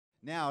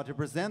Now, to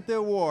present the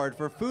award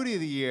for Foodie of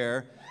the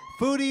Year,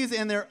 foodies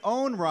in their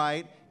own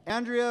right,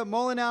 Andrea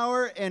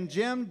Mollenauer and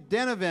Jim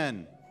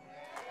Denovan.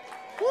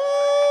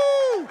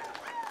 Woo!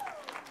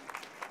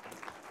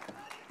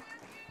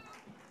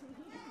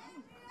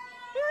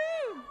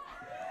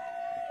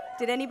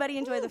 Did anybody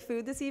enjoy the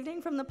food this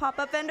evening from the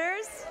pop-up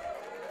vendors?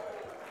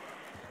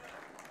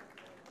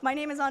 My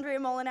name is Andrea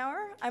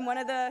Mollenauer. I'm one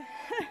of the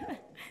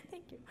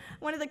thank you.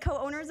 One of the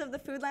co-owners of the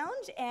Food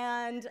Lounge,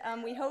 and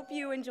we hope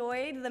you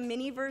enjoyed the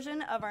mini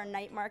version of our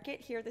night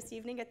market here this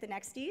evening at the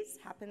NEXTies.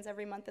 Happens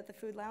every month at the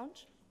Food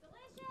Lounge.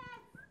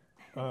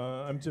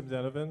 I'm Jim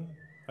Denovan.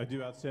 I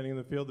do Outstanding in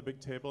the Field, the big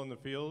table in the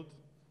field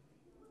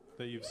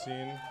that you've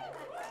seen.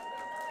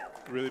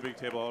 Really big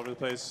table all over the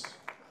place.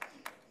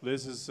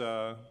 Liz is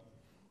a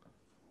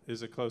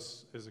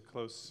close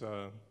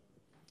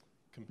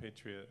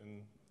compatriot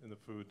in the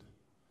food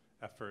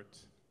effort.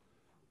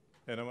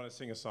 And I want to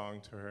sing a song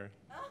to her.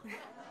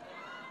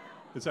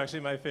 It's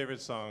actually my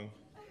favorite song.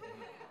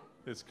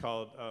 It's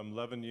called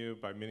Lovin' You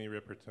by Minnie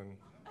Riperton.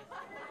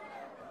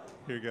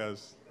 Here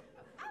goes.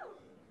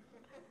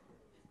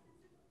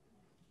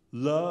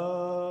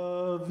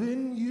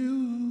 Loving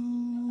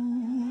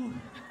you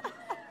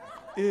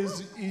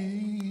is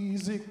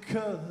easy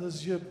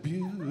 'cause you're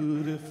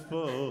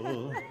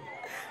beautiful.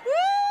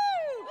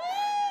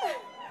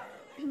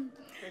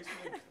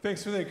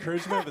 Thanks for the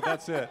encouragement, but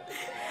that's it.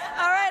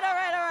 All right.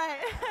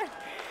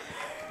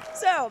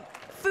 So,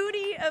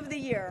 Foodie of the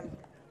Year.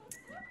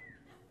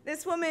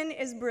 This woman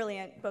is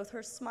brilliant, both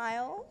her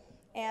smile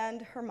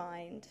and her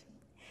mind.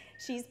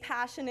 She's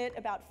passionate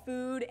about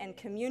food and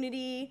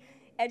community,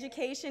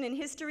 education and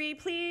history.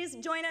 Please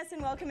join us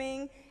in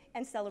welcoming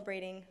and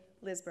celebrating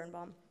Liz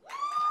Birnbaum.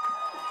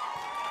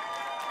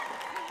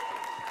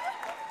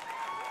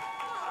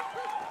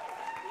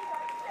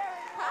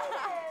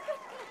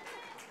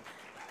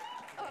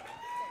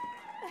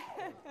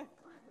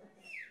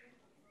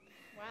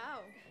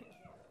 Wow.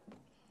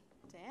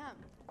 Damn.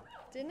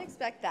 Didn't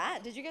expect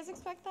that. Did you guys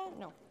expect that?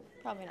 No,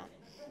 probably not.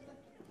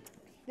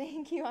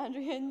 Thank you,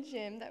 Andrea and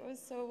Jim. That was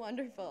so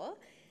wonderful.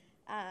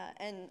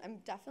 And I'm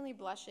definitely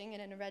blushing,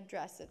 and in a red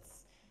dress,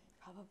 it's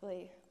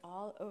probably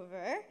all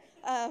over.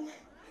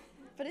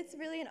 But it's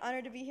really an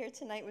honor to be here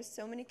tonight with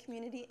so many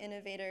community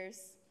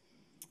innovators.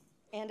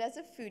 And as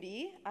a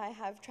foodie, I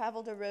have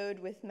traveled a road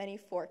with many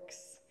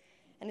forks.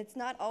 And it's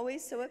not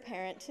always so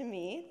apparent to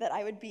me that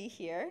I would be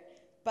here,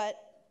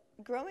 but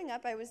growing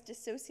up, I was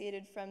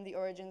dissociated from the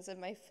origins of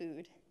my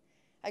food.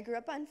 I grew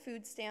up on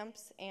food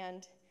stamps,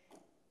 and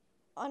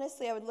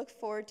honestly, I would look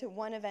forward to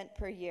one event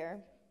per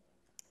year.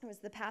 It was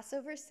the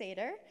Passover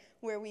Seder,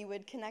 where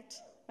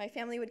my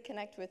family would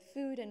connect with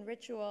food and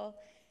ritual,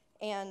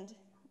 and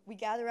we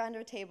gather around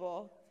our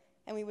table,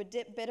 and we would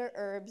dip bitter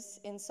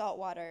herbs in salt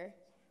water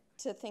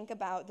to think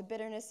about the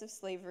bitterness of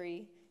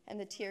slavery and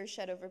the tears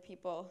shed over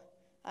people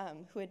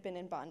who had been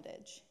in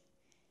bondage.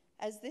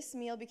 As this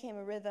meal became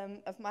a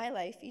rhythm of my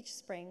life each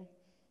spring,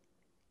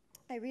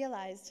 I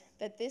realized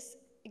that this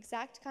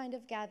exact kind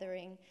of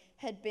gathering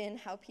had been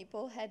how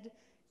people had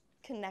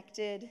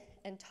connected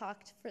and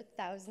talked for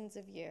thousands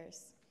of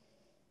years.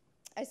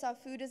 I saw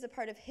food as a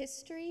part of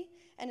history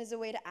and as a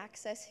way to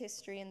access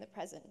history in the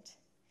present.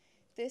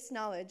 This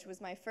knowledge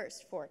was my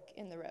first fork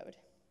in the road.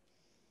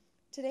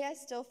 Today I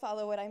still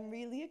follow what I'm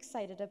really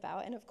excited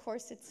about, and of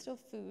course it's still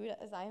food,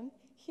 as I am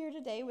here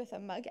today with a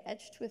mug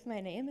etched with my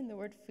name and the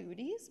word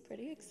foodie. Is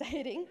pretty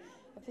exciting.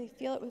 If they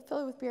fill it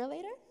with beer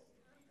later.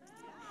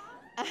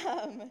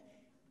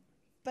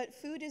 But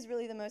food is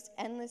really the most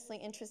endlessly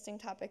interesting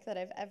topic that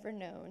I've ever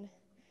known.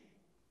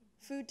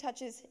 Food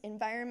touches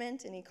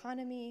environment and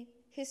economy,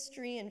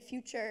 history and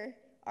future,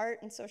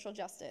 art and social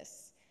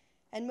justice.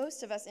 And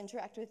most of us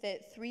interact with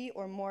it 3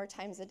 or more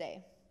times a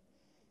day.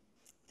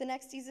 The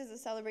NEXTies is a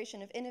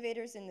celebration of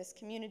innovators in this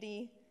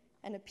community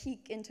and a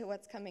peek into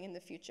what's coming in the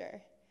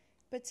future.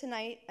 But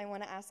tonight, I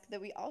want to ask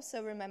that we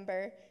also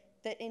remember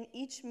that in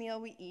each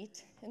meal we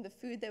eat, and the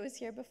food that was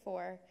here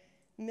before,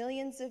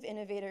 millions of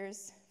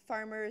innovators,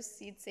 farmers,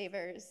 seed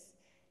savers,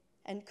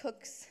 and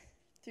cooks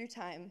through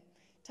time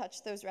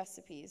touch those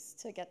recipes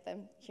to get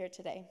them here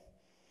today.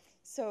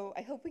 So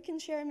I hope we can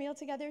share a meal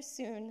together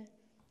soon.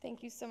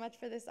 Thank you so much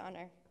for this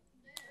honor.